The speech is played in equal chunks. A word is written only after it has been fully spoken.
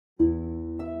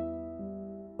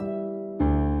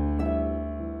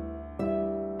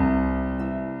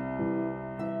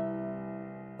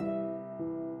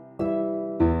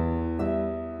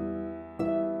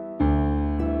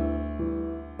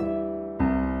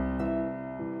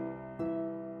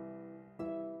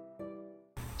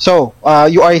So,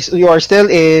 you are still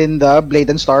in the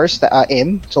Blade and Stars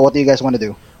inn. So, what do you guys want to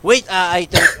do? Wait, I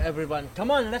think everyone, come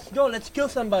on, let's go. Let's kill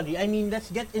somebody. I mean, let's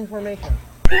get information.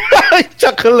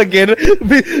 Chuckle again.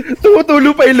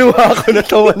 Tumutulo pa yung luha ko.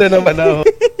 Natawa na naman ako.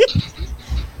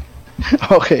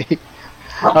 Okay.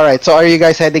 Alright, so are you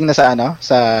guys heading na sa ano?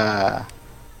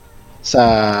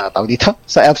 Tawag dito?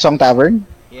 Sa Elfsong Tavern?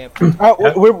 Yep.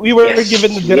 We were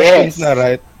given the directions na,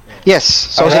 right? Yes.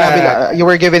 So, sinabi you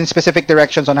were given specific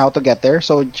directions on how to get there.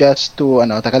 So, just to,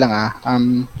 taka lang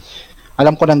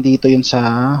alam ko nandito yun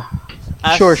sa...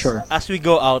 Sure. As we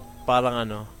go out,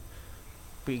 parang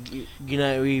wave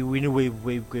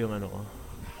ko yung ko.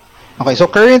 Okay, so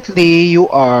currently, you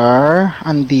are...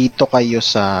 Andito kayo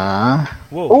sa...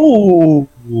 Whoa!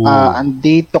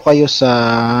 Andito kayo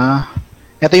sa...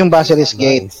 Ito yung Basilisk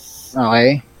Gate.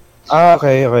 Okay?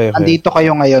 Okay. Andito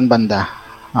kayo ngayon, banda.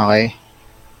 Okay?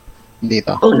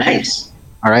 Dito. Oh, nice.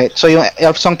 Alright, so yung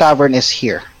Elfsong Tavern is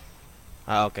here.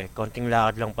 Okay. Konting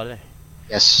lakad lang pala eh.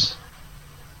 Yes.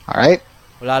 Alright?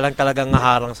 Wala lang talagang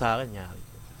naharang sa akin.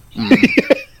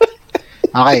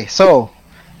 Okay, so,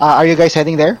 are you guys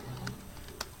heading there?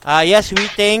 Yes,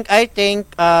 I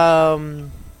think,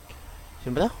 sino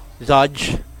ba to?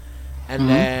 Zodge. And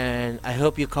then, I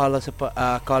hope you call us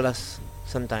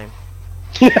sometime.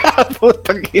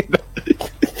 Putang ina.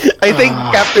 I think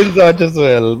Captain Zodge as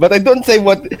well, but I don't say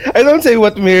what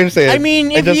Mir said. I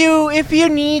mean, if you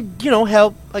need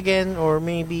help again, or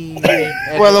maybe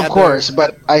well, of course,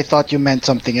 but I thought you meant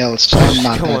something else. I'm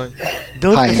not. Come on,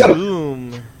 don't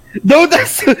assume. Don't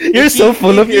assume. You're so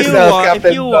full of yourself, Captain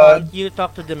If you Zodge. want, you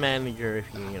talk to the manager. If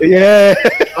you. Yeah.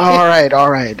 All right.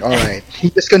 He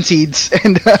just concedes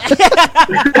and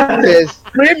says,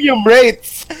 Premium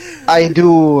rates. I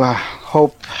do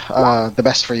hope the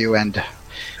best for you and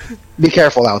be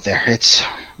careful out there. It's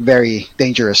very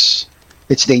dangerous.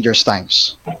 It's dangerous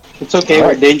times. It's okay.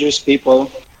 We're dangerous people.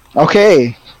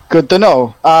 Okay, good to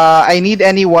know. I need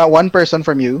one person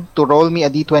from you to roll me a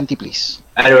d20, please.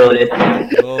 I rolled it.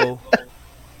 Go.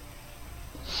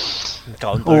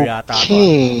 Counter yata ako.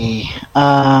 Okay.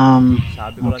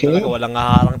 Sabi ko lang talaga, walang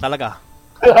haharang talaga.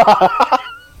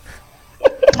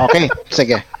 Okay,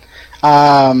 sige.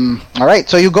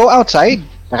 Alright, so you go outside.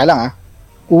 Teka lang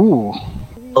Ooh.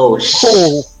 Oh,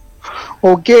 shit.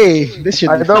 Okay, this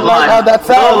should be don't like how that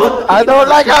sounds. I don't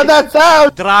like how that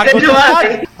sounds. Dragon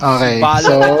yan! Okay,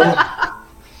 so...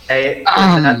 It's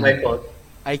not my fault.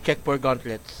 I check for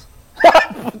gauntlets.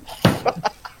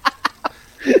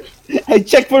 I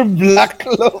check for black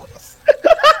clothes.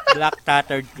 Black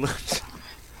tattered clothes.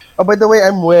 Oh, by the way,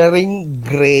 I'm wearing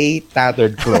gray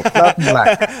tattered clothes, not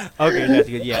black. Okay, that's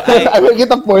good. Yeah. I will get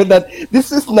the point that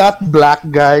this is not black,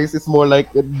 guys. It's more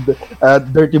like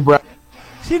dirty brown.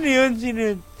 Sino yun?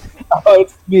 Oh,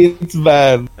 it's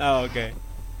bad. Oh, okay.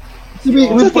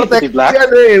 We protect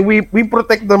we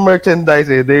protect the merchandise.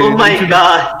 Oh my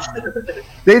god.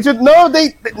 They should no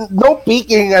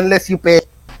peeking unless you pay.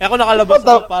 Ako nakalabas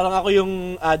parang ako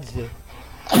yung ads eh.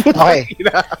 Okay.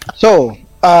 So,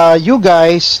 you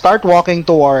guys start walking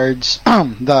towards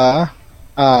the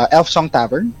Elfsong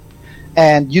Tavern,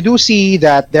 and you do see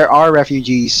that there are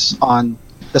refugees on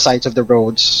the sides of the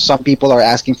roads. Some people are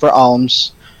asking for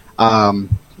alms.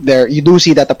 There, you do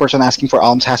see that the person asking for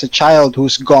alms has a child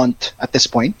who's gaunt at this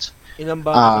point.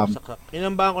 Inambahan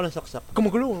ko ng saksak.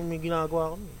 Kumugulo, may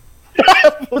ginagawa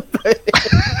ko.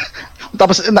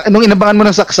 Tapos nung inabangan mo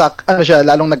ng saksak, siya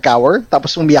lalong nag-cower,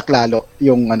 tapos umiyak lalo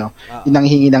yung yung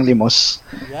nanghihingi ng limos,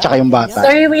 tsaka yung bata.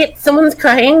 Sorry, wait, someone's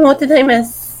crying. What did I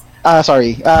miss?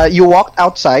 Sorry. You walked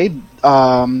outside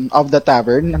of the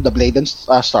tavern, the Blade and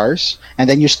Stars, and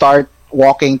then you start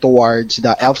walking towards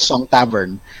the Elfsong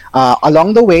Tavern.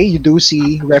 Along the way, you do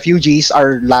see refugees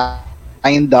are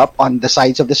lined up on the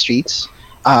sides of the streets,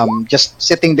 just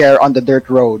sitting there on the dirt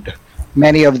road.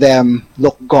 Many of them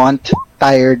look gaunt,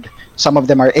 tired. Some of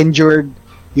them are injured.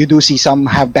 You do see some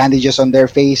have bandages on their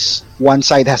face. One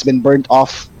side has been burnt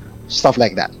off. Stuff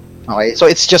like that. Okay, so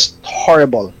it's just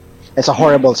horrible. It's a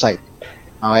horrible sight.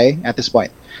 Okay, at this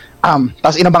point.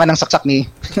 Tapos inabangan ng saksak ni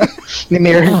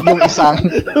Mir yung isang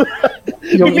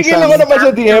Pigilan ko naman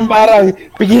sa DM, parang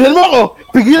pigilan mo ako.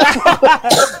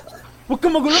 Huwag ka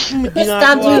magulo kung may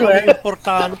Stab ginagawa you, ka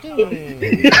importante.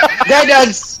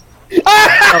 Guidance!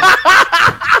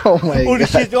 Oh my Holy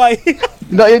god. shit, why?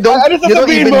 No, you don't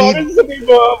even need... Ano sabihin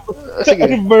mo?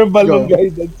 Sige, Verbal go. ng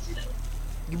guidance.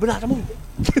 Gibanata mo.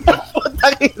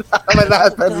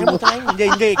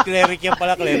 Hindi, cleric yan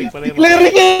pala, cleric pala yun.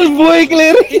 Clerical boy,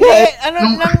 clerical. Hindi,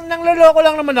 nangloloko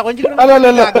lang naman ako, hindi ko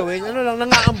naman gagawin.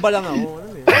 Nangaamba lang ako.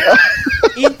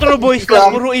 Intro boys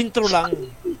lang, puro intro lang.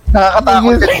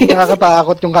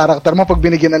 Nakakatakot yung character mo pag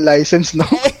binigyan ng license, no?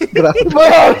 Grabe.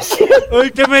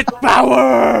 Ultimate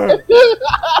power!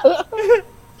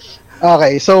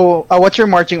 Okay, so what's your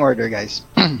marching order, guys?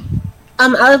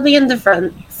 I'll be in the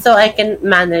front so I can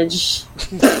manage.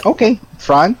 Okay,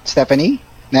 front, Stephanie.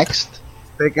 Next.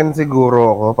 Second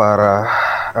siguro ako para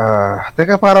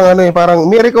teka, parang parang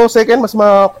Miracle second, mas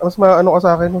ano ka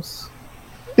sa akin, mas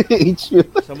HU.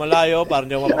 Sa malayo, parang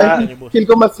di ako mapapagyan ni boss. Feel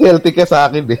ko mas healthy ka sa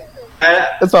akin eh.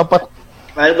 That's papat.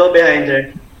 I'll go behind her.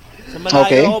 Sa malayo,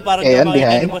 Okay. parang Ayan, di ako mapapagyan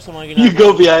behind. ni boss sa mga ginagawa. You go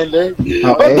behind her.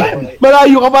 Okay.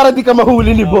 Malayo ka para di ka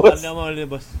mahuli ni boss. Parang di ako mapapagyan ni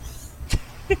boss.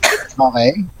 Okay.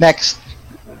 Next.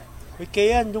 Uy,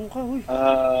 kaya doon ka, uy.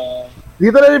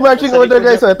 Dito na yung marching Nasa order likod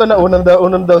guys. So, ito na, unang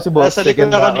daw si boss. Nasa likod Second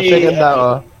na ako ako. ni-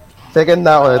 Second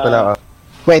na ako, ito na ako.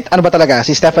 Wait, ano ba talaga?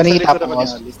 Si Stephanie, Nasa likod ako ni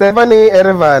tapos... Ali. Stephanie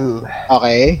Erevan.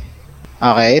 Okay.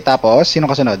 Okay, tapos, sino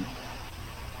kasunod?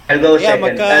 I'll go Yeah,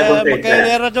 second. I'll go third.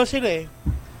 magkailera daw sila eh.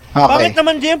 Okay. Bakit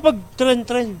naman diyan pag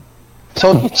trend?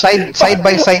 So, side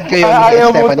by side kayo ni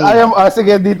Stephanie.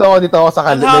 Sige, dito ako sa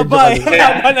Ang kanila. haba eh. Ang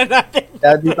haba na natin.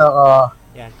 Yeah, dito ako.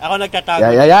 Yan. Ako nagtatago.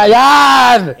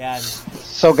 Yan! Yan.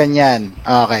 So, ganyan.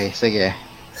 Okay, sige.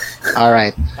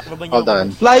 Alright. Takloban niyo. Hold on.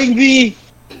 Flying V!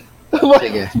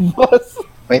 Sige. Boss,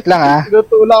 Wait lang, ah.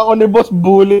 tinutulak ako ni boss.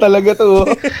 Bully talaga to.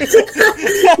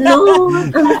 No,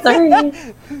 I'm sorry.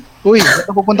 Uy,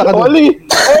 saan pupunta ka doon?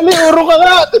 Oli, uro ka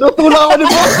nga. Tinutulak ako ni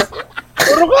boss.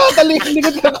 Uro ka,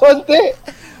 taliklikod ka konti.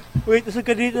 Wait, usag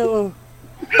ka dito. Oh.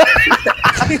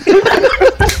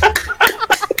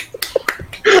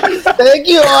 Thank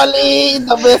you, Oli.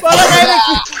 The best.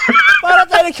 Para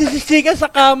tayo nagsisisikan sa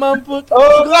kama ang puto.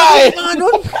 Okay.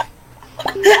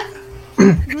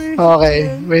 Okay,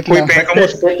 wait lang.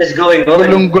 This split is going on.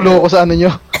 Gulong-gulo ko sa ano nyo.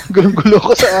 Gulong-gulo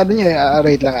ko sa ano nyo eh.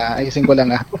 Wait lang, ah. Ayusin ko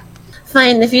lang, ah.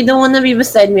 Fine, if you don't wanna be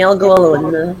beside me, I'll go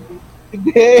alone.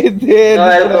 Hindi. No,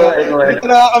 I'll go. Dito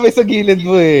na kami sa gilid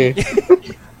mo eh.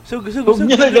 Usog. Huwag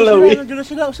niyo na galawin. Nandiyan na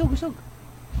sila. Usog.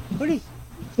 Huli.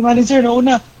 Si Malin Sir,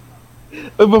 nauna.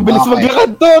 Ay, mabilis Okay.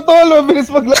 maglakad to, tol. Mabilis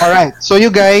maglakad. Alright, so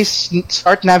you guys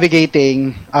start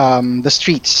navigating the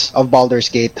streets of Baldur's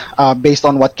Gate based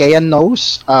on what Kayan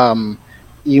knows.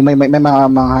 May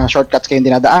mga shortcuts kayong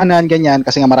dinadaanan, ganyan,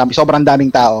 kasi nga sobrang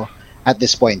daming tao at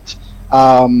this point.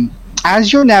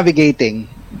 As you're navigating,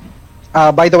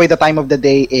 by the way, the time of the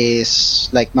day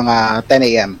is like mga 10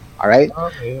 a.m., alright?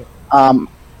 Okay.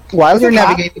 While you're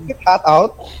navigating, Hot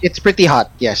out. it's pretty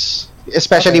hot, yes.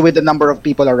 Especially with the number of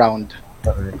people around.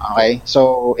 Okay,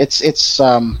 so it's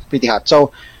pretty hot.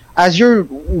 So as you're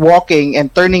walking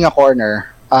and turning a corner,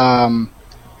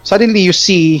 suddenly you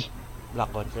see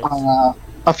Black Conference.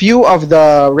 a few of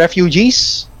the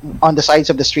refugees on the sides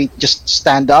of the street just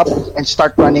stand up and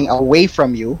start running away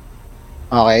from you.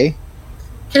 Okay,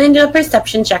 Can I do a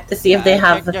perception check to see if they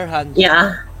have... Check their hands.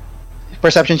 Yeah.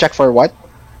 perception check for what?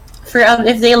 For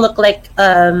if they look like,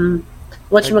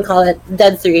 whatchamacallit,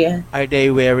 Dead 3. Are they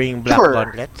wearing black Sure.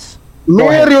 gauntlets?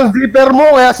 Mir, yung zipper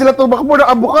mo, kaya sila tumakbo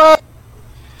nakabuka.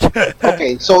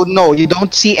 Okay, so no, you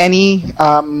don't see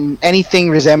anything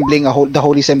resembling the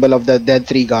holy symbol of the dead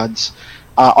three gods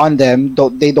on them.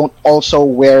 They don't also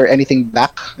wear anything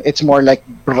black. It's more like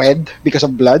red because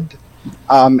of blood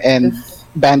and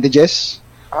bandages.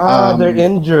 They're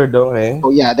injured, okay.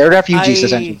 So yeah, they're refugees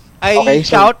essentially. I Okay, so-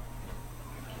 shout,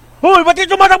 Hoy, ba't yung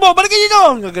tumatakbo? Balik kayo dito!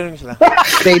 Gagaling sila.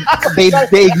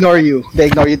 They ignore you. They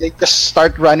just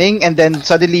start running, and then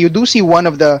suddenly you do see one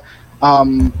of the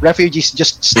refugees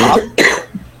just stop,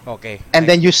 Okay. and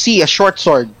then you see a short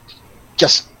sword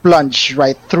just plunge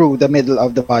right through the middle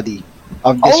of the body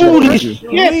of this refugee.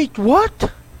 Wait, what?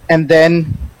 And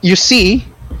then you see,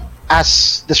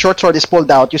 as the short sword is pulled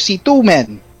out, you see two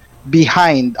men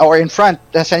behind or in front,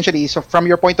 essentially. So from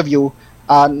your point of view,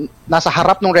 nasa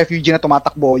harap ng refugee na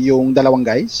tumatakbo yung dalawang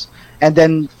guys. And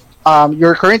then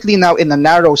you're currently now in a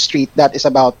narrow street that is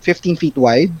about 15 feet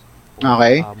wide.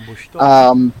 Okay. Ambush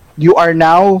to. You are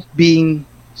now being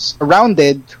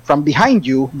surrounded from behind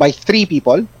you by three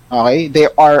people. Okay.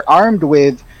 They are armed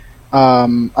with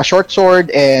a short sword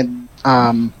and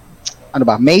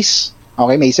mace.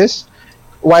 Okay, maces.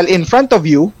 While in front of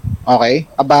you, okay,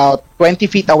 about 20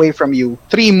 feet away from you,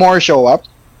 three more show up.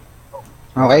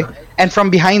 Okay, and from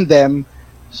behind them,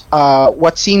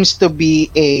 what seems to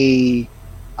be a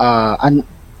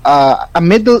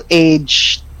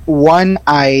middle-aged,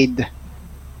 one-eyed,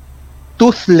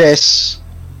 toothless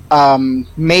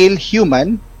male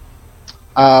human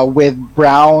with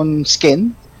brown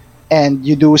skin, and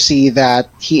you do see that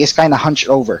he is kind of hunched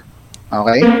over.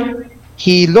 Okay,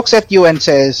 he looks at you and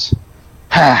says,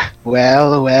 "Ha,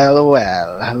 well.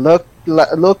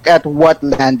 look at what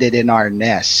landed in our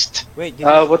nest. Wait,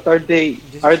 What are they?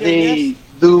 This Are is they?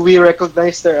 Do we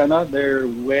recognize their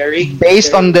wearing?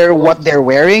 Based on what they're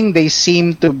wearing, they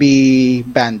seem to be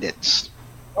bandits.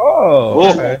 Oh,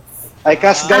 okay. I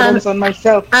cast guidance on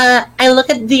myself. I look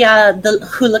at the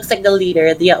who looks like the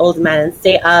leader, the old man, and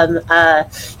say,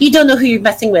 you don't know who you're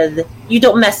messing with. You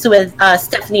don't mess with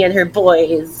Stephanie and her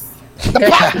boys.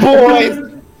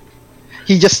 Boys!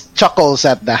 He just chuckles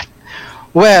at that.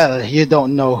 Well, you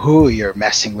don't know who you're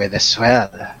messing with as well.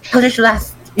 Eldritch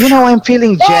Blast. You know, I'm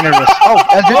feeling generous.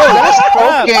 Eldritch Blast?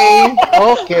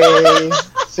 Okay.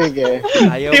 Sige.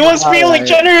 Ayaw He was feeling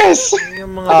generous.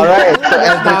 Yung mga Alright, so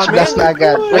Eldritch Blast na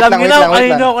agad. Wait Alam lang, niyo wait na, lang, wait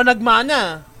kanino lang. ako nagmana.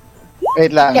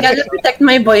 Wait lang. I gotta protect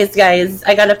my boys, guys.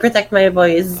 I gotta protect my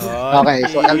boys. Okay,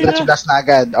 so Eldritch Blast na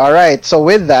agad. Alright, so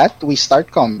with that, we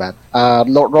start combat.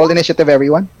 Roll initiative,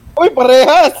 everyone. Uy,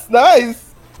 parehas!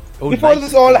 Nice! Oh, Before nice.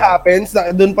 this all happens,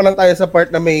 doon pa lang tayo sa part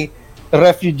na may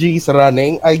refugees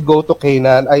running. I go to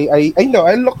Kanan. I know,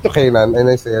 I look to Kanan and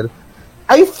I said,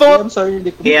 I thought I'm sorry,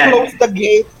 hindi ko. we Yeah. closed the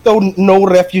gate so no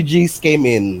refugees came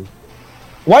in.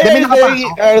 Why May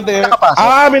are they? nakapasok.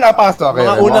 May nakapasok. Okay,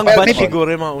 Mga okay. unang Okay, batch okay. siguro,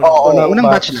 yung mga unang. Oo, Unang unang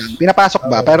batch. batch lang. Pinapasok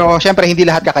ba? Pero syempre, hindi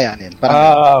lahat kakayanin. Parang,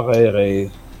 Okay.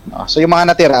 so yung mga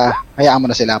natira, hayaan mo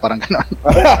na sila. Parang gano'n.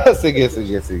 sige.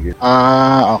 Okay.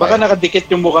 Baka nakadikit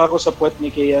yung mukha ko sa puwet ni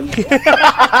Kian.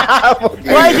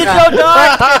 Why is it so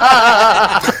dark?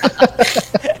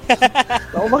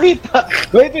 Ako makita.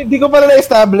 Wait, di ko pala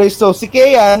na-establish. So, si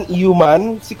Kayan,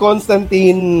 human. Si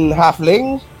Constantine,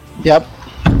 halfling. Yep.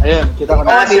 Ayan, kita ko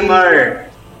na. Asimar.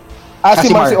 Asimar.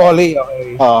 Asimar si Oli.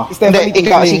 Okay. Si Stephanie Hindi,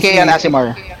 ikaw, si Tiffany, Kayan Asimar.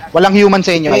 Walang human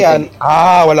sa inyo. I Kayan. think.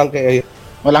 Walang Kayan.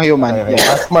 Walang human. Okay.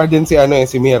 Yeah. Asimar din si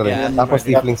si Mir. Yeah, Tapos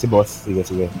Asimar. Tiefling si Boss.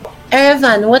 Sige.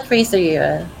 Erevan, what race are you?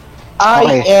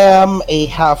 I am a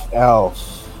half-elf.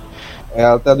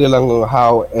 I'll tell you lang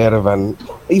how Erevan...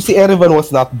 Si Erevan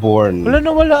was not born.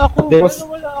 Wala ako.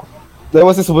 There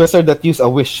was this wizard that used a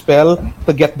wish spell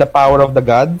to get the power of the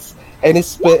gods. And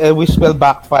his wish spell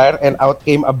backfired and out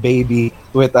came a baby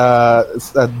with a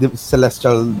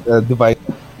celestial divine.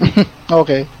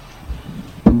 Okay.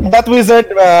 That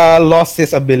wizard lost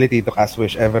his ability to cast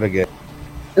wish ever again.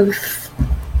 Oof.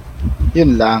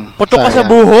 Yun lang. Putok ka sa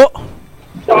Sayang. buho.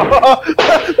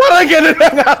 Parang gano'n na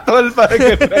nga, tol. Parang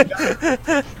gano'n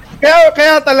na.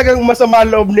 Kaya talagang masama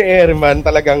loob ni Erevan.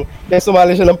 Talagang, kaya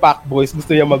sumali siya ng Pack Boys.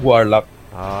 Gusto niya mag-warlock.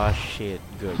 Shit.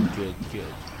 Good.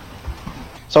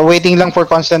 So waiting lang for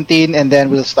Constantine and then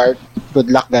we'll start. Good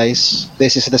luck, guys.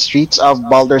 This is the streets of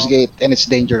Baldur's Gate and it's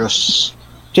dangerous.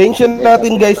 Change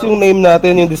natin, guys, yung name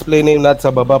natin, yung display name natin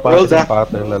sa baba para Rolled sa na.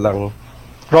 pattern na lang.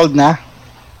 Rolled na?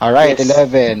 Alright, Yes.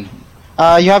 11.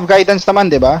 You have guidance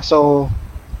naman, di ba? So,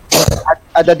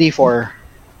 add a D4.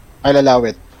 I'll allow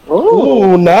it.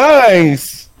 Oh,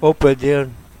 nice! Pwede yun.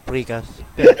 Precast.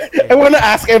 I wanna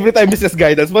ask every time this is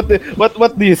guidance. What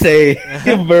do you say?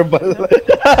 Yung verbal.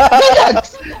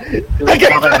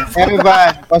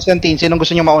 Erevan, Constantine, sinong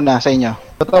gusto nyo mauna sa inyo?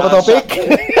 Topic?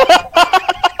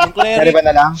 Yung cleric. Erevan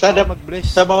na lang? Sada Mag-bless.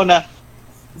 sa mauna.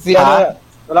 Si ano?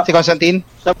 Wala. Si Constantine?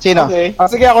 Sino? Okay.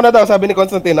 Sige, ako na daw. Sabi ni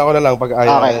Constantine, ako na lang pag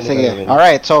ayaw. Okay, sige.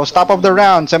 Alright, so stop of the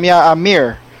round.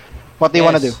 Amir, what do you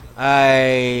wanna do?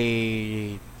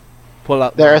 I pull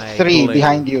out There are my 3 bullet.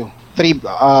 behind you. 3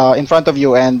 in front of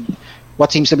you and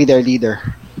what seems to be their leader.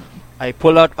 I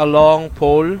pull out a long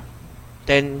pole,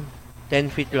 10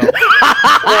 feet long.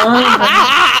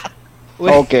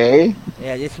 Wait. Okay.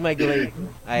 Yeah, this is my glaive.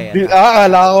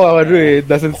 Akala ko,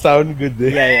 doesn't sound good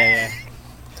eh. Yeah.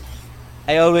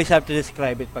 I always have to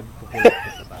describe it pag pupulit ko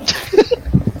sa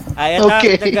I attack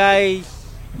Okay. the guys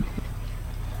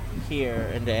here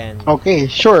in the end. Okay,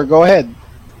 sure, go ahead.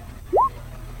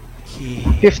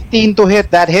 15 to hit,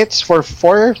 that hits for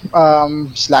 4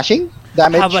 slashing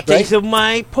damage, Have a right? taste of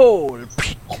my pole.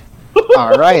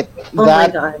 Alright. Oh my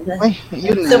That, god. ay,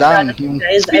 yun So proud lang. of you Yung,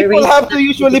 guys. People have to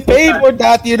usually pay for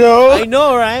that, you know? I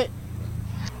know, right?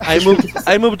 I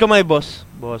moved to my boss.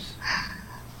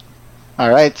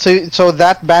 alright, so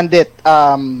that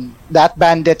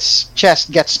bandit's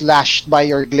chest gets slashed by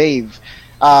your glaive.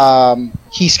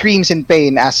 He screams in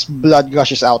pain as blood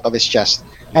gushes out of his chest.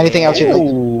 Anything else you'd like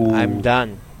to do? I'm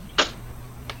done.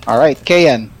 Alright,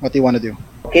 Kayan, what do you want to do?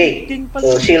 Okay.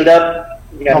 So, shield up.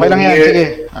 Okay lang yan, sige.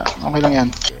 Okay lang yan.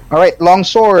 Alright, long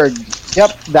sword.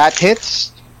 Yep, that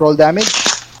hits. Roll damage.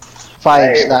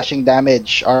 5 slashing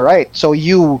damage. Alright, so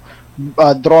you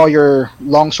draw your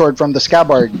long sword from the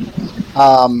scabbard,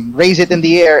 raise it in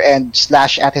the air and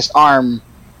slash at his arm.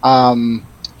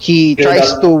 He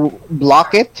tries to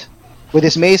block it with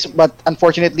his mace, but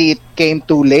unfortunately it came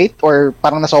too late or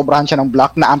parang nasobrahan siya ng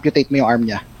block na amputate mo yung arm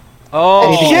niya. Oh,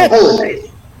 Anything shit! Oh, nice.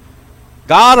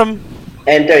 Got him!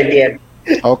 Enter DM.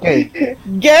 Okay.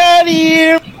 Get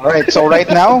him! All right. So right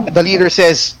now, the leader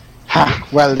says, "Ha!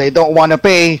 Well, they don't want to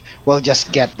pay. We'll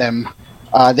just get them.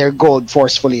 Their gold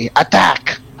forcefully.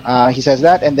 Attack!" He says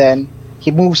that, and then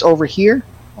he moves over here.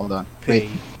 Hold on. Wait.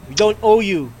 Pay. We don't owe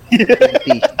you.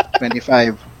 20,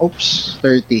 25. Oops.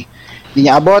 30. Di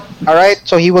niya abot. All right.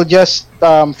 So he will just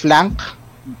flank,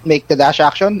 make the dash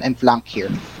action, and flank here.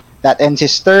 That ends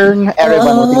his turn.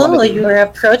 Erevan, what do you want Oh, to do? you were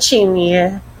approaching me.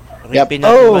 Yep. Rapin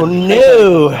Oh natin man.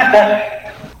 no!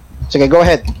 Okay, go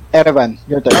ahead. Erevan,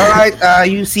 your turn. Alright,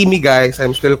 you see me guys,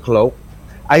 I'm still cloaked.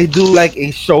 I do like a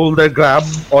shoulder grab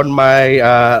on my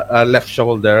left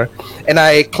shoulder, and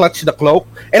I clutch the cloak,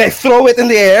 and I throw it in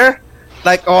the air,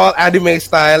 like all anime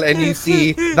style, and you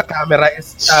see the camera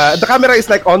is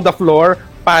like on the floor,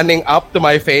 panning up to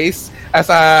my face,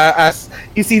 as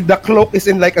you see the cloak is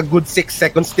in like a good 6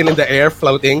 seconds still in the air,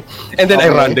 floating, and then I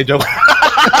Okay. run the joke.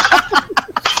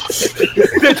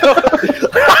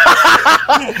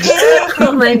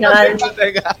 Oh my god.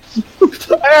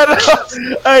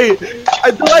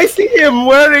 Do I see him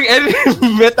wearing any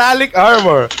metallic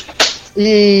armor?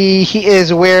 He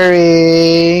is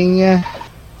wearing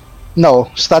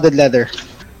studded leather.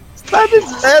 Studded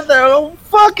leather. Oh,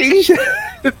 fucking shit.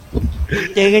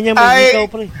 Teka niya, Ay. mag-ikaw,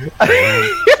 pre.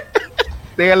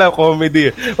 Teka lang, comedy.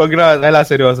 Wag na,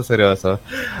 kailangan seryoso.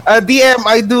 DM,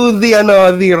 I do the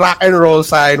rock and roll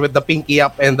sign with the pinky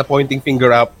up and the pointing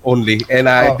finger up only. And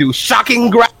I do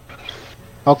shocking grab.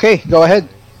 Okay, go ahead.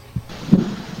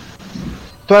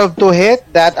 12 to hit.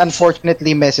 That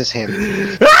unfortunately misses him.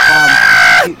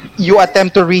 You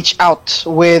attempt to reach out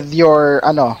with your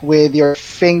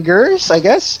fingers, I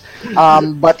guess.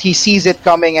 But he sees it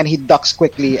coming and he ducks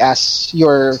quickly as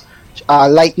your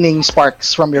lightning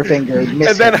sparks from your finger. Miss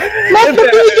And then, him. not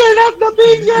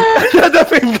the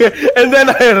finger. And then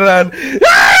I run.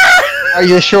 Are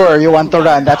you sure you want to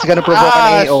run? That's gonna provoke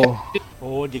an AO.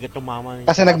 Oo, di ka tumama.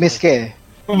 Kasi nag-miss ka eh.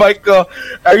 Mike ko,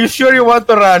 are you sure you want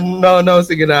to run? No,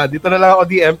 sige na. Dito na lang ako,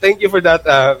 DM. Thank you for that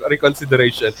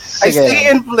reconsideration. I Sige. stay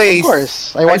in place. Of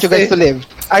course. I want you guys to live.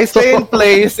 I stay in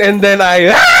place and then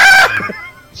I...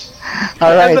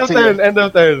 Alright, End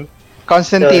of turn.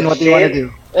 Constantine, what do you want to do?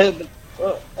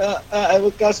 I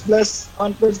will cast Bless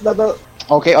on first level.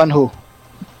 Okay, on who?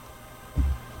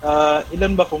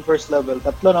 Ilan ba kung first level?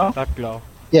 Tatlo, no? Tatlo.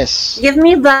 Yes. Give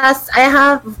me blast. I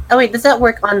have. Oh wait, does that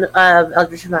work on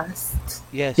Eldritch Blast?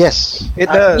 Yes. Yes. It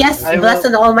does. Yes, I blast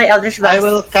will- on all my Eldritch I Blast.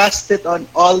 will cast it on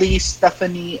Ollie,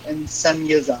 Stephanie, and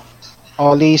Samyaza.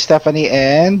 Oli, Stephanie,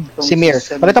 and Itong Simir.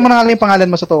 si Simir. Palitan mo na nga lang yung pangalan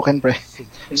mo sa token, pre.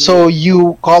 So,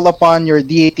 you call upon your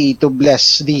deity to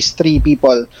bless these three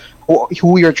people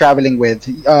who you're traveling with.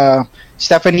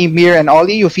 Stephanie, Mir, and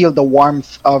Ollie, you feel the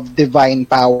warmth of divine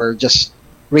power just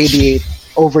radiate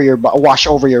over your wash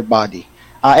over your body.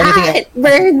 Anything else? It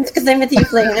burns because I'm a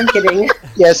tiefling. I'm kidding.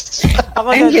 Yes. Ako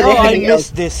I'm na, kidding. I Anything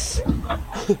missed this.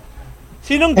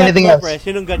 Sinong god Anything mo, else? pre?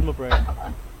 Sinong god mo, pre?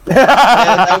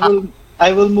 And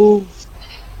I will move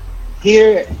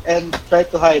here and try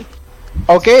to hide.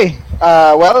 Okay.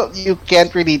 Well, you can't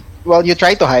really. Well, you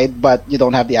try to hide, but you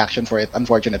don't have the action for it,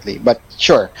 unfortunately. But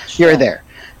sure, you're there.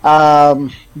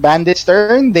 Bandit's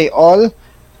turn. They all.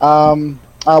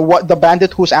 What the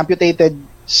bandit who's amputated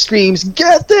screams,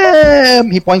 "Get him!"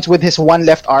 He points with his one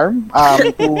left arm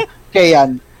to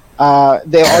Kayan.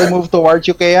 They all move towards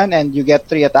you, Kayan, and you get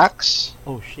 3 attacks.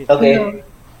 Oh, shit. Okay.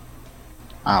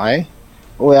 Okay.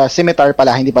 Scimitar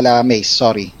pala, hindi pala mace.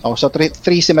 Sorry. Oh, so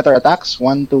 3 scimitar attacks.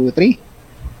 1, 2, 3.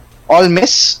 All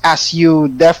miss as you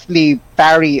deftly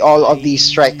parry all of these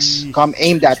strikes come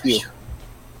aimed at you.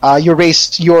 You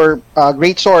raise your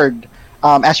great sword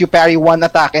as you parry one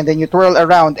attack, and then you twirl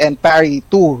around and parry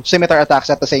 2 scimitar attacks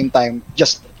at the same time,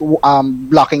 just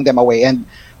blocking them away, and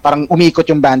parang umikot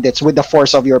yung bandits with the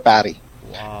force of your parry.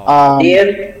 Wow.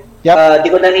 DM, Yep. di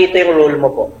ko nakita yung roll mo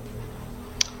po.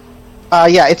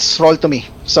 Yeah, it's roll to me.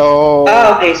 So,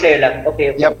 Okay, sa'yo lang.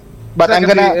 Okay. yep. But I'm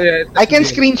gonna, I can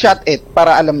screenshot it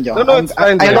para alam nyo. No, it's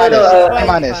fine. I'm No, honest. no, I'm Fine,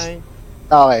 honest. fine.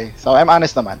 Okay, so I'm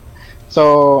honest naman.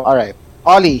 So, alright.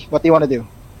 Ollie, what do you want to do?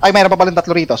 Ay, mayroon pa palang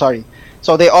 3 rito, sorry.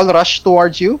 So, they all rush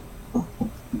towards you.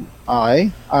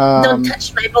 Okay. Don't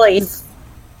touch my boys.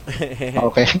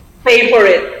 Okay. Pay for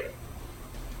it.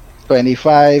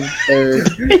 25,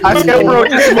 30.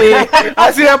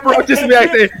 As he approaches me, I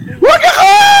say, "Wag ako!"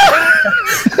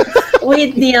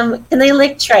 Wait, DM, can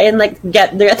I try and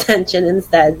get their attention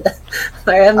instead?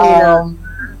 Para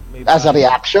As a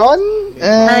reaction?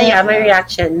 yeah, my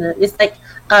reaction is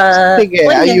Sige,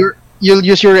 when you're you'll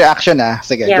use your reaction,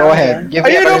 Sige, Yeah, go okay. ahead. Give me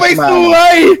Ayun a o, may charisma.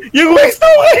 sungay! Yung may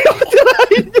sungay!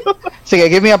 Sige,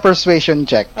 give me a persuasion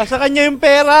check. Sa kanya yung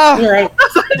pera. Be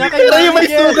like, Pero yung may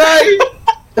sungay!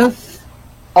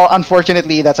 Oh,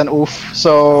 unfortunately, that's an oof.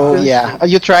 So, yeah,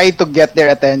 you try to get their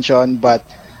attention, but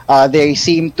they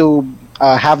seem to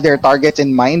have their targets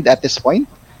in mind at this point,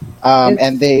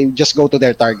 and they just go to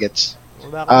their targets.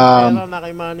 Wala kang pera na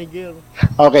kay manager.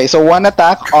 Okay, so one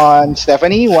attack on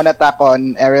Stephanie, one attack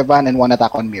on Erevan, and one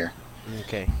attack on Mir.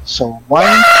 Okay. So one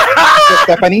to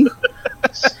Stephanie.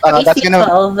 That's AC gonna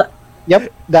 12.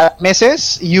 Yep, that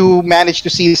misses. You manage to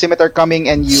see the scimitar coming,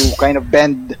 and you kind of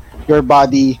bend your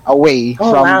body away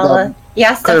Oh, from wow.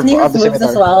 Yeah, Stephanie curve of has the moves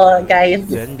as scimitar. well, guys.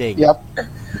 Bending. Yep.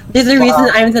 There's a reason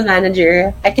I'm the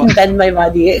manager. I can bend my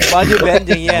body. Body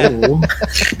bending, yeah.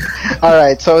 All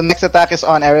right. So next attack is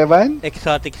on Erevan.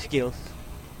 Exotic skills.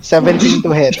 17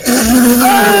 to hit.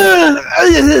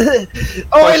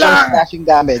 Okay lang! Slashing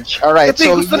damage. All right. Kasi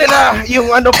So gusto nila,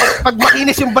 yung pag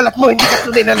makinis yung balat mo, hindi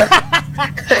gusto nila.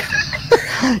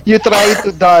 you try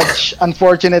to dodge.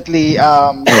 Unfortunately,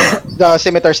 the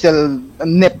scimitar still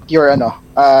nipped your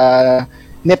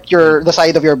the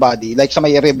side of your body, like sa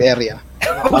may rib area.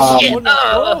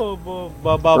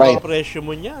 Bababa Right. presyo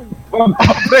mo niyan.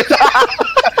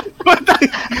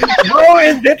 Bro,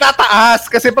 hindi tataas.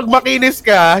 Kasi pag makinis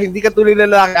ka, hindi ka tuloy na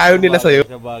lalaki, ayaw nila sa'yo.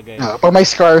 Sa bagay. Pag may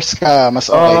scars ka, mas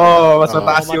okay. Oo, mas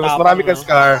mataas yung, mas marami kang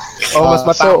scar. Oo, mas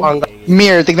matapang ka.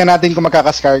 Mir, tignan natin kung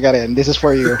makakascar ka rin. This is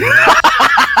for you.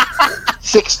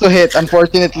 6 to hit.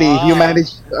 Unfortunately, you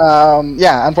managed.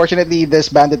 Unfortunately, this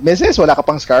bandit misses. Wala ka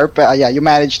pang scar. You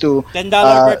managed to $10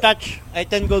 per touch. Ay,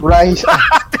 10 gold. rise.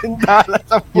 $10.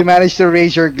 You managed to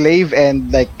raise your glaive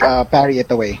and parry it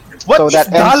away. What so is that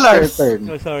ends dollars? your turn.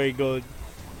 Oh, sorry, gold.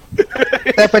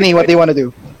 Stephanie, what do you want to do?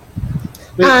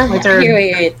 My turn.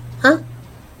 Wait. Huh?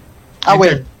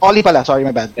 Wait. Ollie pala. Sorry,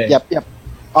 my bad. Okay. Yep.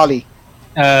 Ollie.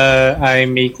 I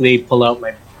meekly pull out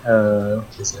my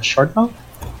is it a short bow?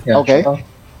 Yeah, Okay. short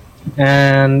bow.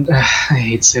 And I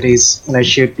hate cities. And I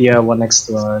shoot the one next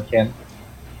to Ken.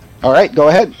 All right, go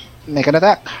ahead. Make an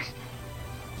attack.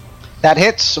 That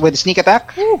hits with sneak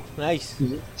attack. Woo, nice.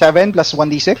 7 plus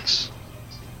 1d6.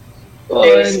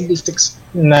 And D6.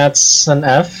 And that's an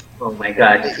F. Oh my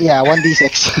god. Yeah,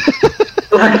 1d6.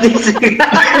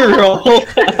 Roll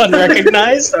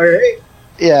unrecognized. Alright.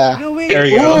 Yeah. No way. There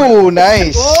you go. Ooh,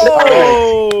 nice.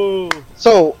 Oh!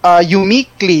 So, you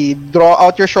meekly draw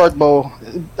out your short bow,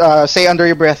 say under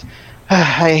your breath,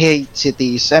 I hate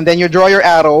cities. And then you draw your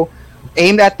arrow,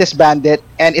 aimed at this bandit,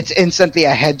 and it's instantly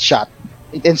a headshot.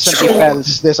 It instantly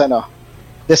fells this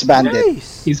bandit.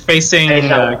 Nice. He's facing Thank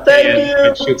Ken, you.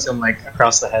 which shoots him like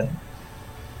across the head,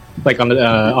 like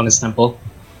on his temple.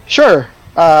 Sure.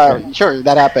 Sure,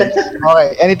 that happens.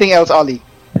 Alright, anything else, Ollie?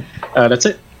 That's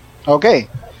it. Okay.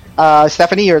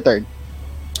 Stephanie, your turn.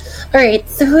 Alright,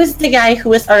 so who's the guy who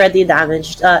was already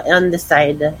damaged on the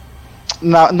side?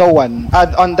 No one.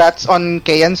 That's on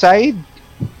Kayan's side.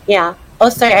 Yeah. Oh,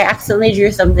 sorry, I accidentally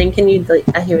drew something. Can you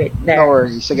hear it there? No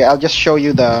worries. Okay, I'll just show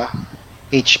you the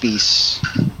HPs.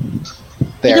 You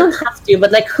There. don't have to,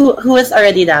 but who was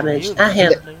already damaged?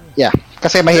 Him. Yeah.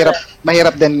 Kasi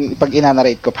mahirap din pag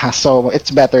inanarrate ko pa. So, it's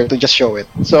better to just show it.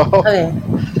 So, Okay.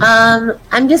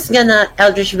 I'm just gonna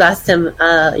Eldritch Blast him.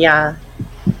 Yeah.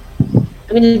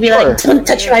 I'm gonna be like, don't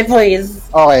touch my boys.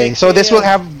 okay. So, this will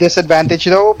have disadvantage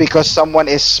though because someone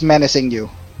is menacing you.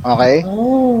 Okay?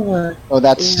 Oh. So,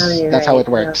 that's Yeah, you're how it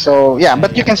right. works. So, yeah,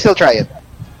 but you can still try it.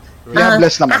 You have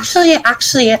bless naman.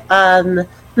 Actually,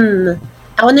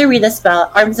 I want to read a spell,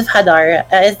 Arms of Hadar.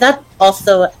 Is that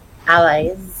also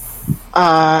allies?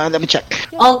 Let me check.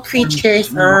 All creatures.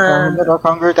 Dark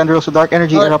hunger, tender also dark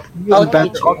energy. all erupt, all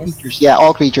advance, all creatures. creatures. Yeah,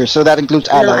 all creatures. So that includes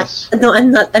allies. No, I'm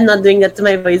not doing that to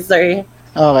my boys. Sorry.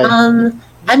 Okay.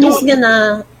 I'm just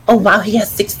gonna. Oh wow, he has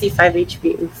 65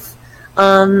 HP. Oof.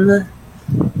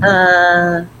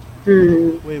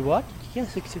 Wait, what? Yeah,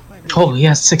 65. Oh, he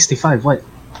has 65. What?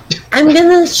 I'm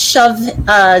gonna shove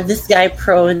this guy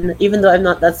prone, even though I'm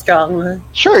not that strong.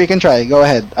 Sure, you can try. Go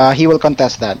ahead. He will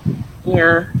contest that.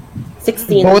 Yeah,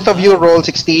 16. Both of you roll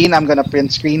 16. I'm gonna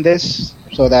print screen this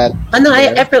so that. Oh no,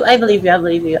 I believe you. I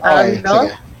believe you. Okay, Roll.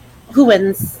 sige. Who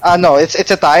wins? No, it's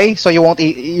a tie, so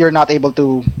you're not able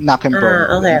to knock him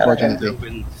prone. Okay,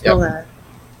 unfortunately. Okay.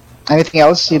 Anything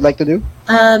else you'd like to do?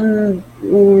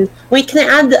 Wait, can I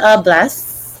add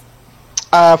bless?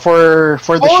 For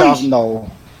the shove,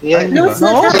 no. Yeah. No, it's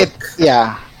not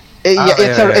that.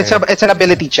 It's an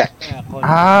ability check.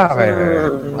 Yeah, Okay.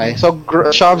 Okay, so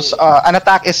shoves. An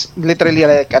attack is literally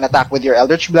like an attack with your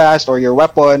Eldritch Blast or your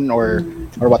weapon or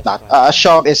whatnot. A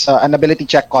shove is an ability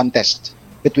check contest.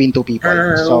 between two people.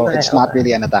 So Okay, it's not okay.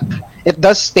 really an attack. It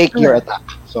does take your attack.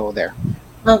 So there.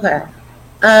 Okay.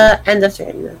 End of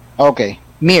turn. Okay.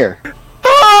 Mir.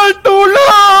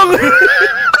 Tulong!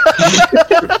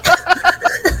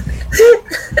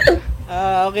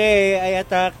 Okay, I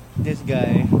attack this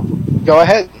guy. Go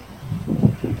ahead.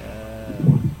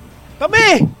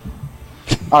 Kami!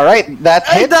 Alright, that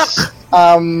Ay, hits.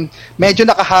 Medyo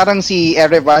nakaharang si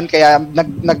Erevan, kaya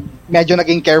medyo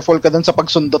naging careful ka dun sa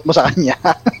pagsundot mo sa kanya.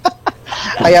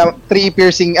 Kaya 3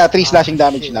 slashing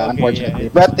damage shit, na, okay, unfortunately.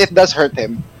 yeah. But it does hurt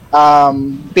him.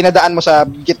 Pinadaan mo sa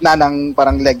gitna ng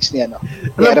parang legs niya, no?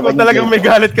 Ni Alam ko Erevan yung talagang may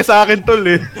blade. galit ka sa akin, tol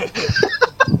eh.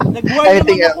 Nag-warn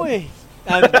Anything naman ako eh.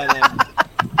 I'm done.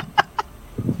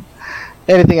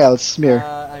 Anything else, Mir?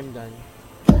 I'm done.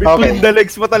 Between Okay. the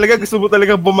legs mo talaga, gusto mo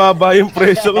talaga bumaba yung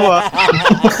presyo ko, ha?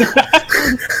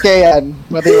 Kaya yan,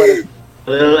 what do you want?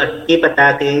 Well, keep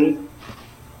attacking.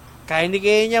 Kaya hindi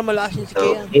kaya niya, malakas yung si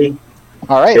Kian. Okay.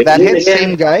 Alright, that hits Again.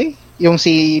 same guy. Yung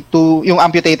yung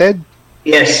amputated.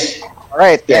 Yes.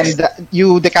 Alright, Yes. and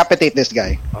you decapitate this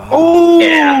guy. Oh!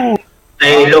 Yeah.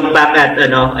 I look back at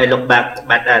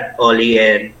Ollie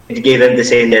and gave him the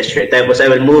same gesture. Tapos I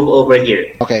will move over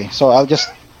here. Okay, so I'll just...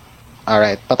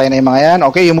 Alright, patay na yung mga yan.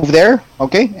 Okay, you move there.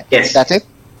 Okay, Yes. that's it.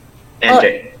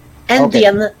 Enter. And Okay.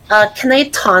 DM, can I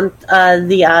taunt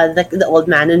the old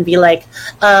man and be like,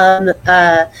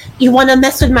 you wanna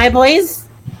mess with my boys?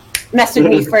 Mess with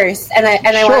me first, and I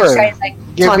wanna Sure. try like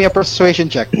Give taunt. me a persuasion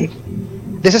check.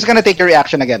 This is gonna take your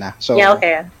reaction again, So Yeah,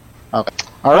 okay.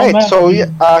 Alright, man. so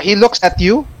he looks at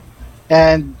you,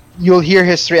 and you'll hear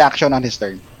his reaction on his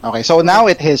turn. Okay, so now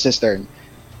it is his turn.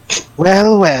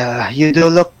 Well, you do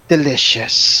look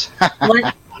delicious.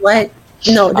 What? What?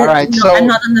 No, Alright, no, so- I'm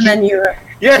not on the menu.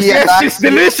 Yes, He yes, attacks it's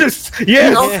delicious!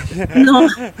 Yes! No, no.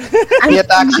 He I'm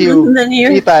attacks not you on the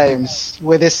menu. 3 times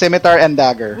with his scimitar and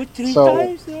dagger. With 3 So,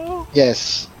 times, though?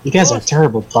 yes. You guys are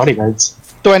terrible bodyguards.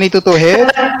 22 to hit,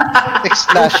 6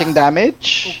 slashing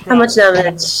damage, How much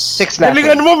damage? 6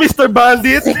 Galingan slashing, mo, Mr.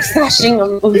 Bandit! 6 slashing.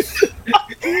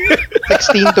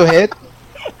 16 to hit,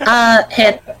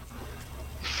 Hit.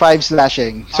 5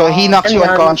 slashing. So he knocks you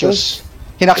And unconscious.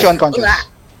 He knocks you unconscious.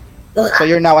 So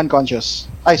you're now unconscious.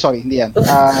 Ay, sorry, hindi yan.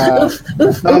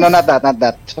 No, not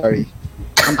that. Sorry.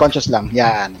 Unconscious lang.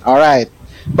 Yan. Alright.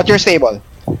 But you're stable.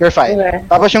 You're fine. Okay.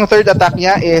 Tapos yung third attack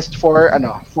niya is for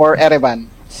Erevan.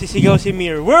 Sisigaw si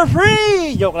Mir, we're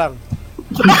free! Joke lang.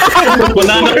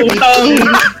 Wala na utang.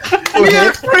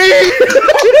 We're free!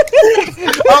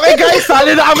 Okay guys,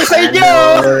 sali na kami sa inyo!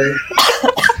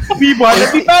 Viva na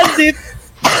si Bandit!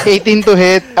 18 to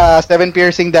hit, 7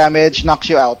 piercing damage, knocks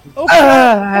you out. Oh,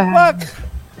 fuck!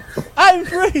 I'm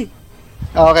free!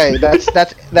 Okay,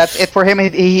 that's it for him.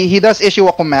 He does issue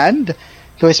a command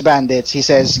to his bandits. He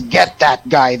says, "Get that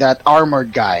guy, that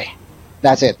armored guy."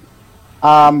 That's it.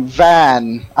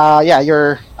 Van,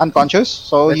 you're unconscious,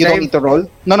 so The you don't same? need to roll.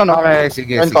 No. Okay, sige,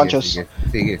 You're unconscious.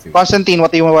 Sige. Constantine,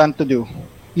 what do you want to do?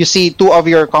 You see 2 of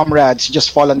your comrades just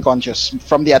fall unconscious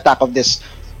from the attack of this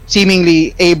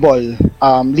seemingly able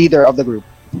leader of the group.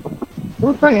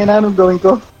 Putang ina, anong gawin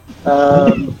ko?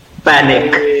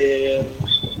 Panic.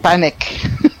 Panic.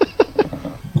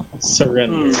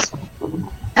 Surrender.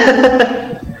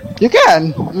 You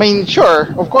can. I mean,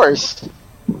 sure, of course.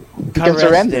 You can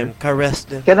surrender. Caress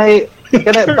them. Can I,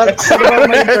 but ano ba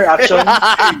my interaction?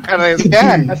 You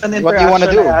can. As an What do you want to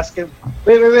interaction, do? I ask him,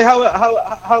 wait,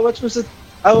 how much was it?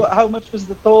 How much was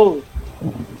the toll?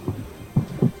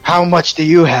 How much do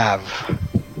you have?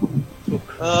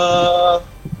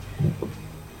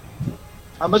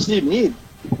 How much do you need?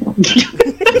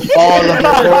 All of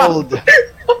the gold.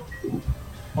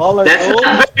 All our That's gold?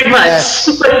 not very much.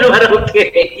 But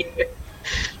okay.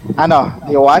 Ano?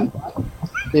 Do you want?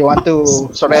 Do you want to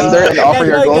surrender and offer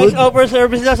your gold? Guys, offer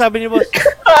service na, sabi ni boss.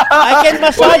 I can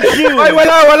massage you! Ay,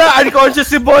 wala. Unconscious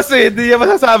si boss eh. Hindi niya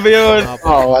masasabi yun.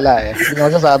 Oh, wala eh. Hindi ko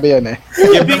masasabi yun eh.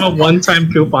 Give them a one-time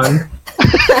coupon.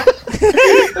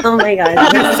 Oh my god.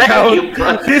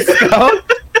 Discount?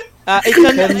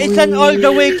 It's an all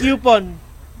the way coupon.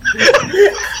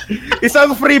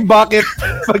 Isang free bucket.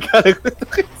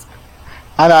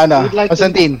 Ano? We'd like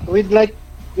Constantine, to,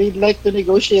 we'd like to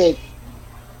negotiate.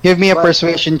 give me a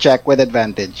persuasion check with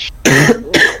advantage.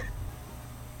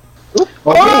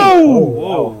 Okay.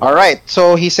 Oh! Alright,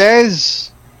 so he says,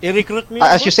 I-recruit me.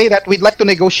 as you say that, we'd like to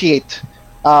negotiate.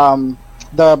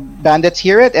 The bandits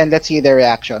hear it and let's see their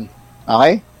reaction.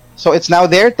 Okay? So it's now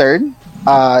their turn.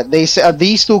 They say,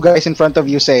 these 2 guys in front of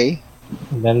you say,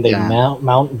 And then they Yeah.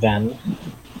 mount Van.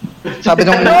 sabi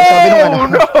nung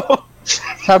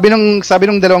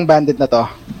dalawang bandit na to,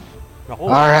 Naku.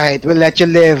 alright, we'll let you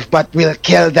live, but we'll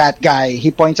kill that guy.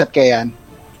 He points at Kayan.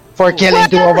 for killing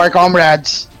two of our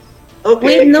comrades.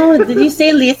 Okay. Wait, no. Did you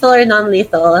say lethal or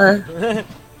non-lethal?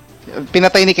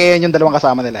 Pinatay ni Kayan yung dalawang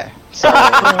kasama nila eh. So,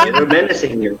 You're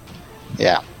menacing you.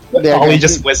 yeah. Ollie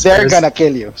just they're whispers. gonna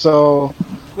kill you. So,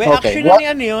 Wait, Okay, action what-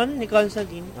 na ni ano yun? Ni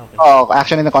Constantine? Okay. oh,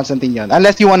 action in the Constantine yun.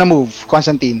 Unless you wanna move,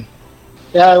 Constantine.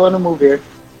 Yeah, I want to move here.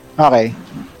 Okay.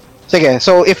 Sige,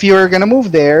 so if you're gonna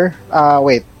move there,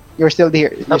 wait, you're still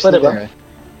there. You're still pwede ba? there.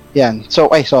 Yan. So,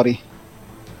 ay, sorry.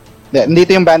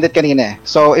 Nandito yung bandit kanina eh.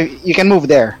 So, you can move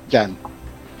there, Jan.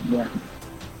 Yeah.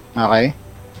 Okay?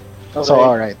 Okay. So,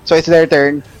 alright. So, it's their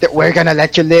turn. We're gonna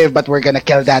let you live, but we're gonna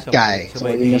kill that So, guy. so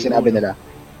So, may yun yung iiwan. sinabi nila.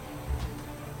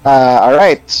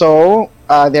 Alright. So,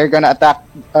 they're gonna attack,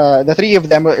 the three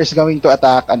of them is going to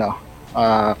attack,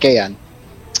 Kayan.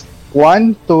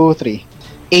 1, 2, 3.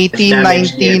 18,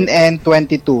 Damage 19, and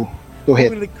 22 to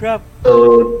hit. Holy crap.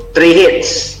 So 3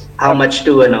 hits. How much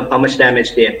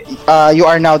damage do you? You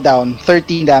are now down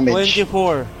 13 damage.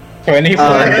 24. 24.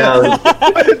 Down.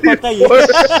 Patay.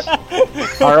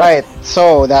 All right,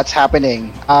 so that's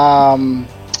happening.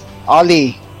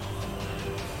 Ollie,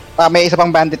 may isa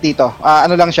pang bandit dito.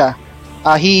 Ano lang siya?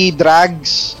 He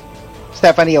drags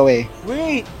Stephanie away.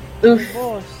 Wait. Oof.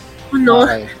 Boss. Oh, no.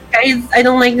 Okay. Guys, I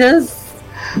don't like this.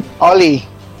 Ollie,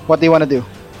 what do you want to do?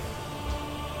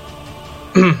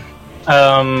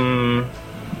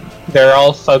 They're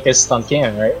all focused on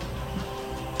Kian, right?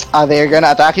 They're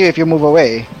gonna attack you if you move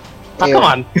away. Oh, come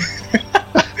on.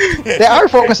 They are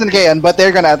focused on Kayan, but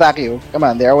they're gonna attack you. Come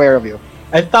on, they're aware of you.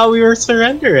 I thought we were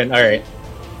surrendering. All right.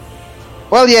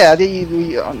 Well, yeah,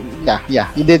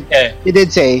 yeah. You did. Yeah. You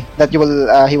did say that you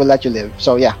will. He will let you live.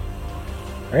 So yeah,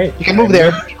 All right. you can move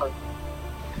there.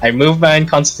 I move mine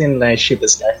constantly and I shoot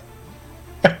this guy.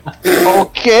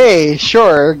 Okay,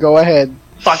 sure. Go ahead.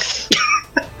 Fuck.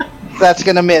 That's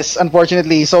gonna miss,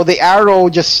 unfortunately. So the arrow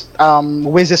just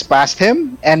whizzes past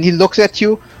him, and he looks at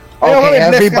you. Ay, Okay, okay,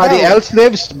 bless everybody ka daw. else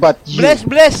lives, but you.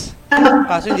 Bless!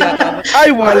 Kaso hindi natin. Ay,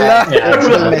 wala! Yeah, It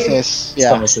still misses. Still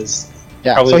Yeah, misses.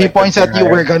 yeah. Probably So he like points at you. higher.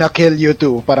 We're gonna kill you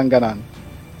too. Parang ganon.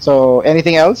 So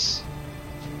anything else?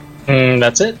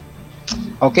 That's it.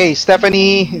 Okay,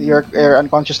 Stephanie, you're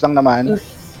unconscious lang naman.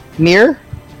 Near?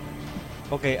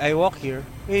 Okay, I walk here.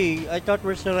 Hey, I thought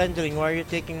we're surrendering. Why are you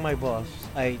taking my boss?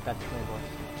 I touched my boss.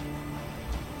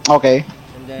 Okay.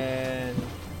 And then...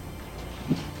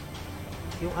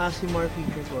 Yung Asimar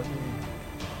features wasn't...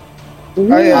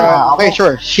 Ay, Okay,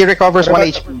 sure. She recovers 1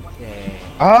 HP. Yeah.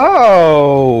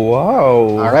 Oh,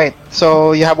 wow. All right.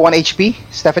 So you have 1 HP,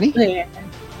 Stephanie. Okay.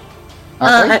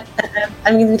 Okay.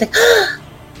 I'm gonna be like,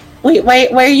 wait, why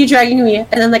are you dragging me?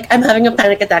 And then like I'm having a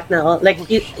panic attack now. Like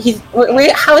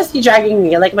how is he dragging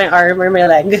me? Like my arm or my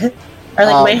leg, or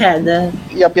like my head?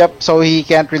 Yep. So he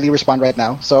can't really respond right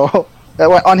now. So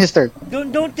on his turn.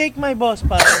 Don't take my boss.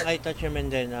 Parang I touch him and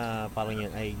then parang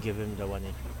yun, I give him the 1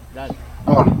 HP. That.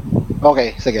 Oh.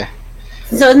 Okay, sige.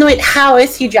 So no, wait, how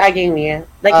is he dragging me?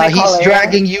 Like my He's collar?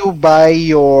 dragging you by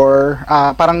your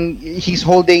parang he's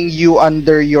holding you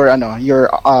under your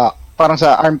parang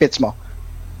sa armpits mo.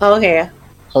 Oh, okay.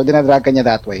 So dinadrag ka niya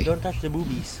that way. Don't touch the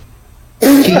boobies.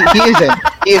 He isn't.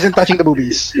 He isn't touching the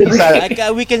boobies. He's,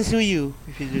 We can sue you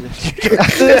if you do that.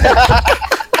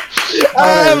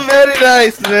 Very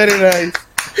nice, very nice.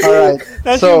 Alright.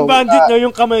 Tapos So, yung bandit na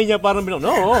yung kamay niya parang bilang,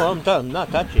 no, I'm not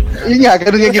touching. yun nga,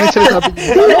 ganun yung sinasabi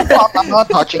niya. No, fuck, I'm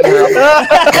not touching her.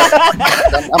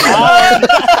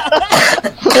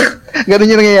 Ganun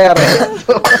yung nangyayari.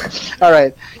 So,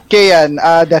 alright. Kayan,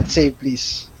 death save,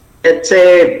 please. Let's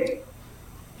say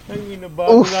Ang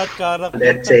inabago Oof. lahat karak.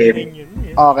 That's it.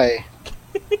 Okay.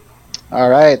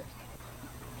 Alright.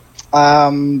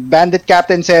 Bandit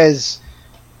captain says,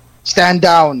 stand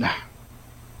down.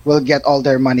 We'll get all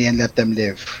their money and let them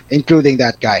live, including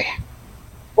that guy.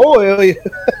 Oh,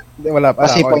 wala pa.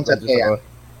 Kasi Ako, points at ako. Kaya.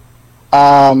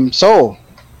 So,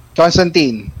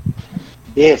 Constantine.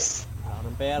 Yes. Ako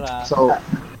ng pera. So,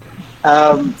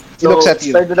 He So, looks at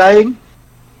you. Spare the dying.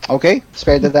 okay,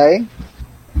 spare the dying.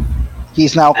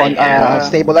 He's now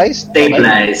stabilized.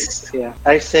 stabilized. Yeah.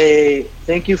 I say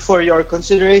thank you for your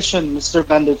consideration, Mr.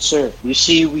 Bandit, sir. You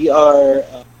see, we are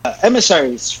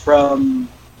emissaries from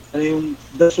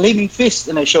the Flaming Fist,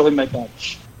 and I show him my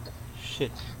badge.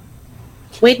 Shit.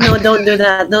 Wait, no, don't do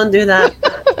that. Don't do that.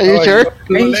 Are you sure?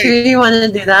 Are you sure you want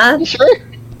to do that? You sure?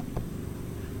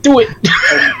 Do it.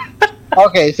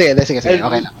 Okay, sige.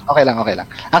 Okay lang.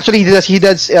 Actually,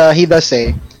 he does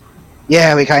say,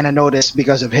 yeah, we kind of noticed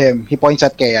because of him. He points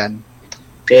at Kayan.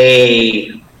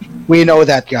 Hey, We know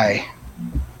that guy.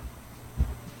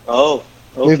 Oh,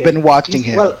 okay. We've been watching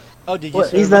him. Well, Oh, did you Well,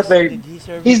 he's service? not very- Did he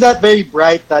service? he's not very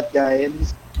bright, that guy, and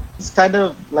he's kind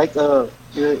of like a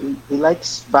He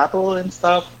likes battle and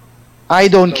stuff. I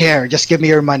don't care. Just give me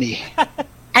your money.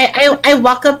 I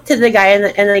walk up to the guy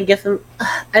and I give him.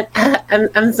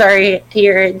 I'm sorry.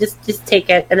 Here, just take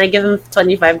it, and I give him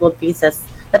 25 gold pieces.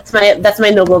 That's my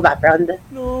noble background.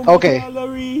 No Okay.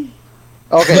 salary.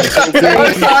 Okay. So he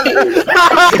gives you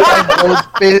 25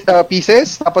 gold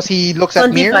pieces. Tapos he looks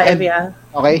at Mir 25, and yeah.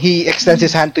 okay, he extends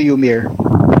his hand to you, Mir.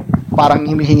 Parang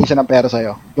humihingi siya ng pera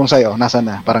sa'yo. Yung sa'yo, nasa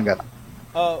na? Parang gano'n.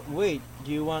 Wait. Do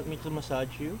you want me to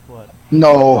massage you? What?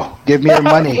 No, give me your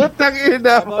money. Putang How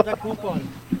ina. about a coupon?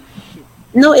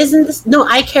 No, isn't this? No,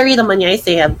 I carry the money. I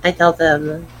say him. I tell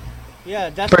them. Yeah,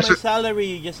 that's Persu- my salary.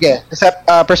 You just Yeah, except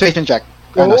persuasion check.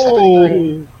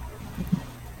 Oh.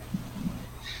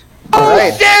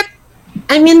 Alright. Shit!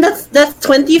 I mean, that's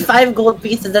 25 gold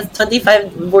pieces. That's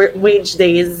 25 wage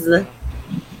days.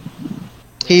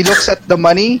 He looks at the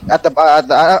money at the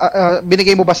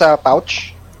binigay mo ba sa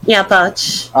pouch? Yeah,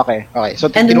 pouch. Okay. So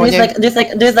And then kinuha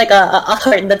niya there's like a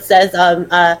heart that says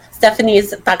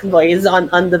Stephanie's Pack Boys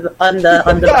on the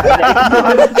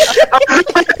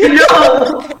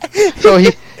So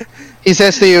he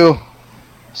says to you,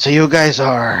 so you guys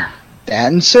are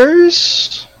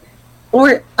dancers?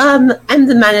 Or I'm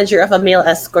the manager of a male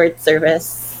escort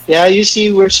service. Yeah, you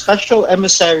see, we're special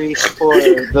emissaries for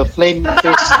the Flaming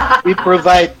Fist. We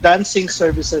provide dancing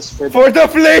services for them. For the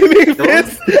Flaming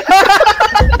Fist!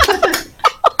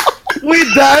 We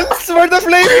dance for the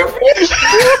Flaming Fist!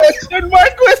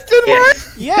 Question mark?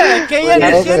 yeah, Kayan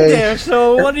is in Okay. there.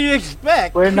 So what do you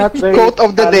expect? We're not very Quote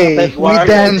of the day, talented we warriors.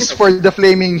 dance for the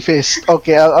flaming fist.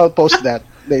 Okay, I'll post that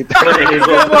later.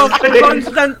 How about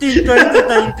Constantine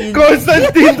 2019?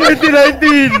 Constantine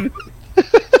 2019!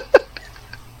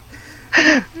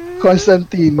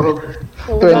 Constantine Oh,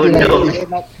 2019. no. We're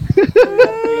not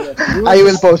there yet. I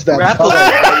will post that. Rattled Okay.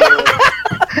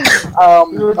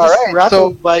 We were just Alright, so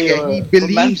rattled by okay, your he believes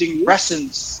commanding you.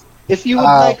 presence. If you would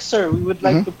like, sir, we would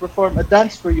like to perform a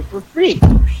dance for you for free.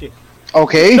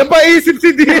 Okay. Napaisip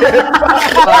si DM!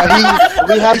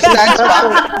 We have He stands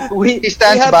back. we He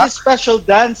stands have back. this special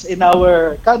dance in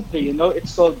our country. You know,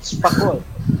 it's called spakol.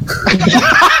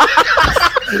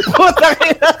 Putang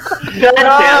ina!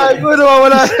 Ah,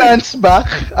 He stands back.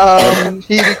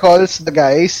 He recalls the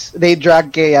guys. They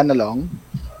drag Kayan along,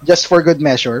 just for good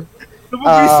measure.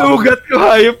 Sugat ko,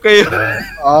 hayop kayo.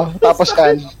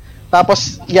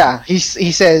 Tapos yeah, he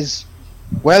says,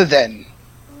 well then,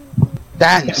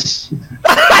 dance.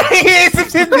 Iisip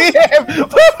si DM!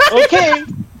 Okay.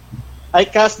 I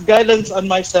cast guidance on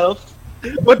myself.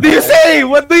 What do you say?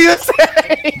 I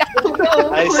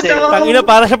say, Tangina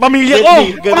para sa pamilya With ko.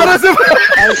 me. Ganun. Para sa...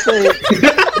 I say,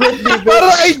 with me, Para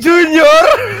bitch, kay Junior!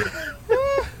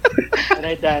 and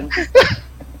I dance.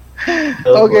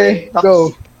 Okay,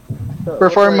 go.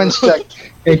 Performance check.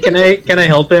 Hey, can I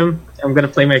help him? I'm gonna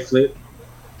play my flute.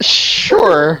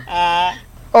 Sure.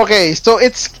 Okay, so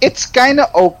it's kind of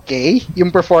okay yung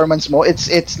performance mo.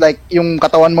 It's like yung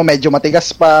katawan mo medyo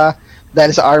matigas pa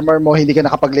dahil sa armor mo hindi ka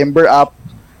nakapag-limber up.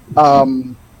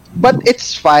 But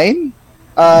it's fine.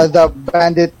 The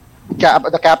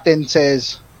the captain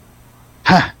says,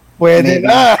 "Ha, Pwede maybe,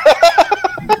 na!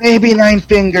 maybe Nine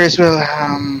Fingers will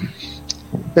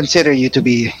consider you to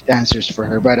be dancers for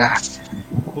her, but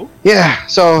yeah.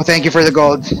 So thank you for the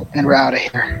gold, and we're out of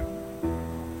here."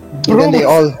 And then they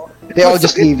all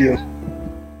just leave you.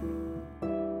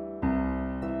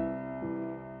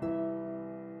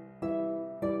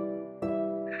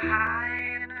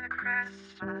 High in a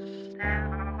Christmas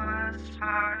never was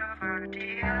far